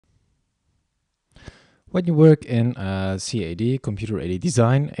When you work in CAD, computer-aided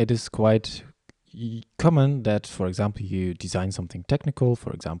design, it is quite common that, for example, you design something technical,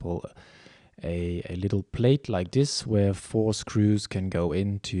 for example, a little plate like this where 4 screws can go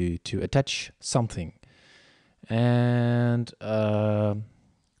in to attach something. And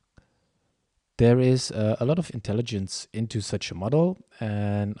there is a lot of intelligence into such a model,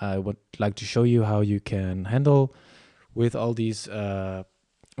 and I would like to show you how you can handle with all these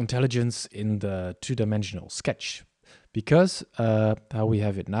intelligence in the two-dimensional sketch. Because how we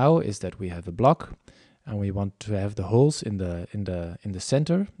have it now is that we have a block, and we want to have the holes in the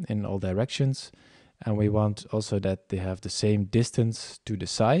center in all directions, and we want also that they have the same distance to the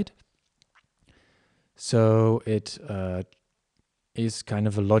side. So it is kind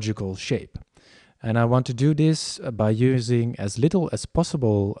of a logical shape. And I want to do this by using as little as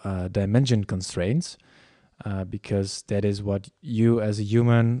possible dimension constraints, because that is what you as a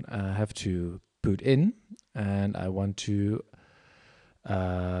human have to put in, and I want to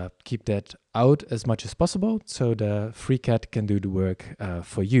keep that out as much as possible so the FreeCAD can do the work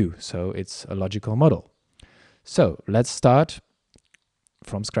for you. So it's a logical model. So let's start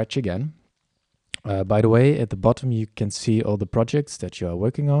from scratch again. By the way, at the bottom you can see all the projects that you are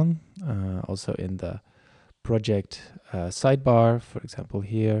working on. Also in the project sidebar, for example,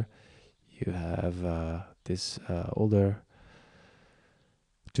 here you have this older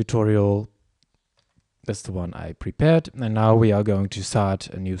tutorial. That's the one I prepared, and now we are going to start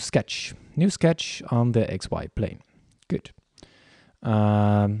a new sketch on the XY plane. Good.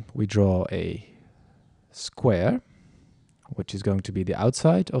 We draw a square, which is going to be the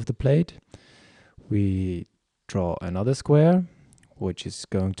outside of the plate. We draw another square, which is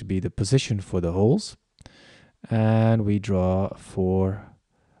going to be the position for the holes, and we draw four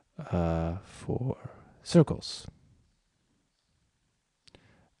circles.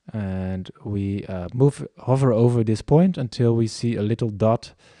 And we hover over this point until we see a little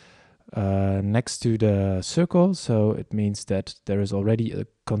dot next to the circle. So it means that there is already a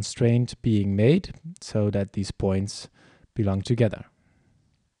constraint being made so that these points belong together.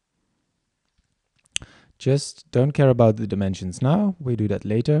 Just don't care about the dimensions now. We do that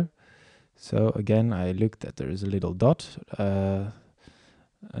later. So again, I looked that there is a little dot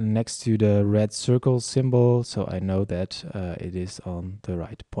next to the red circle symbol, so I know that it is on the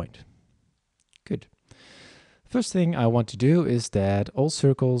right point. Good. First thing I want to do is that all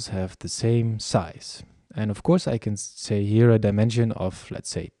circles have the same size. And of course I can say here a dimension of, let's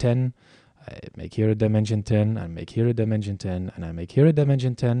say, 10. I make here a dimension 10, I make here a dimension 10, and I make here a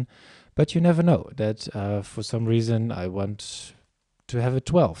dimension 10. But you never know that for some reason I want to have a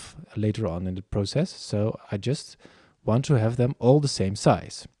 12 later on in the process. So I just want to have them all the same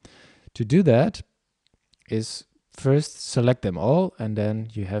size. To do that is first select them all, and then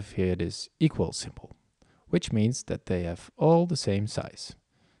you have here this equal symbol, which means that they have all the same size.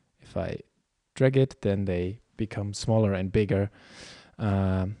 If I drag it, then they become smaller and bigger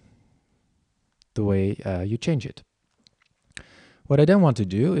the way you change it. What I then want to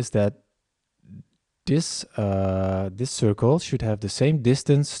do is that this circle should have the same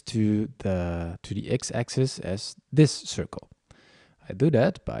distance to the x-axis as this circle. I do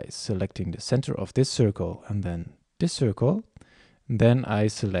that by selecting the center of this circle and then this circle. And then I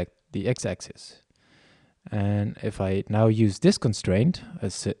select the x-axis. And if I now use this constraint, a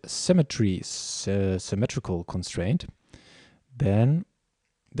symmetrical constraint, then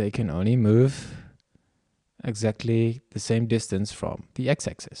they can only move exactly the same distance from the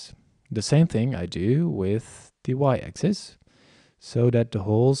x-axis. The same thing I do with the y-axis, so that the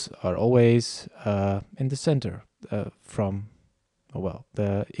holes are always in the center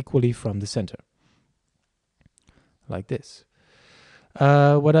equally from the center, like this.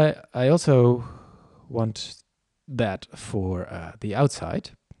 What I also want that for the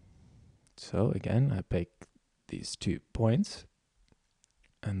outside. So again, I pick these 2 points,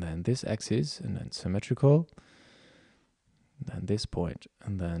 and then this axis, and then symmetrical, and then this point,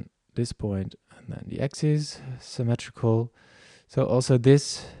 and then this point, and then the axis, symmetrical. So also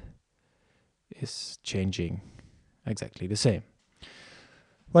this is changing exactly the same.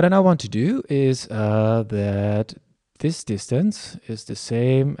 What I now want to do is that this distance is the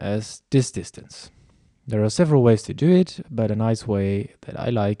same as this distance. There are several ways to do it, but a nice way that I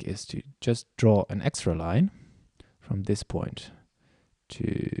like is to just draw an extra line from this point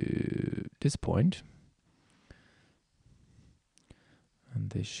to this point. And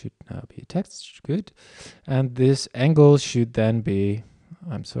this should now be text, good. And this angle should then be,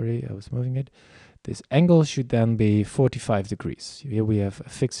 I'm sorry, I was moving it. This angle should then be 45 degrees. Here we have a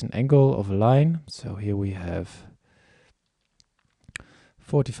fixed angle of a line. So here we have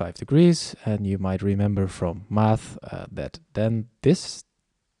 45 degrees, and you might remember from math that then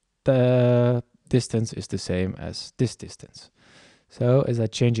the distance is the same as this distance. So as I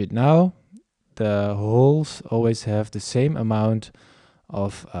change it now, the holes always have the same amount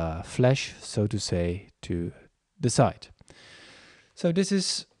of flash, so to say, to the side. So this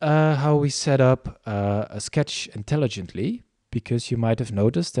is how we set up a sketch intelligently, because you might have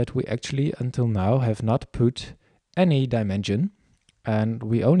noticed that we actually until now have not put any dimension, and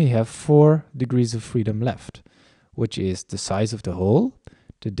we only have 4 degrees of freedom left, which is the size of the hole,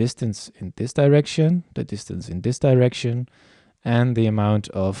 the distance in this direction, the distance in this direction, and the amount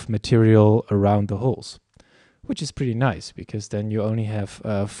of material around the holes, which is pretty nice, because then you only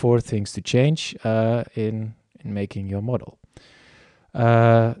have 4 things to change in making your model.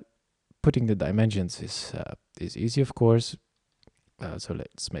 Putting the dimensions is easy, of course. So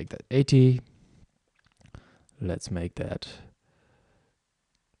let's make that 80. Let's make that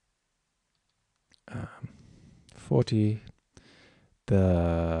 40.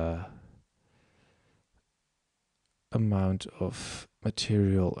 The amount of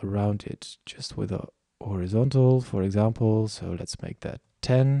material around it just with a horizontal, for example, so let's make that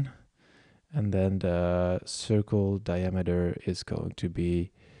 10. And then the circle diameter is going to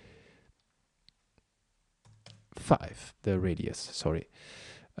be 5, the radius, sorry.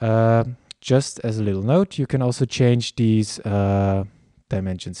 Just as a little note, you can also change these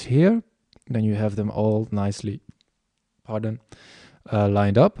dimensions here. Then you have them all nicely,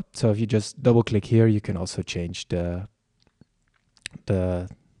 lined up. So if you just double click here, you can also change the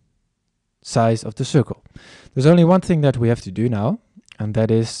size of the circle. There's only one thing that we have to do now, and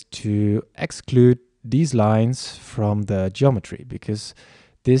that is to exclude these lines from the geometry, because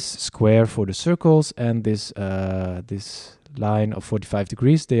this square for the circles and this line of 45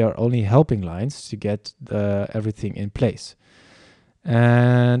 degrees, they are only helping lines to get everything in place.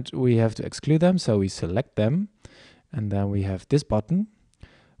 And we have to exclude them, so we select them, and then we have this button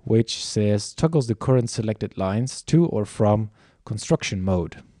which says toggles the current selected lines to or from construction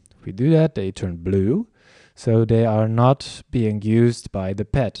mode. If we do that, they turn blue, so they are not being used by the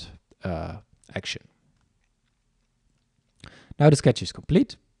pad action. Now the sketch is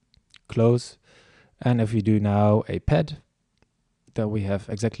complete. Close. And if we do now a pad, then we have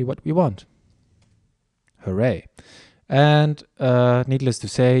exactly what we want. Hooray. And needless to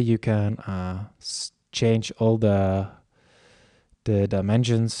say, you can change all the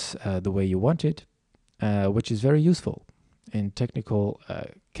dimensions the way you want it, which is very useful in technical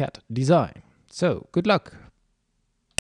CAD design. So good luck.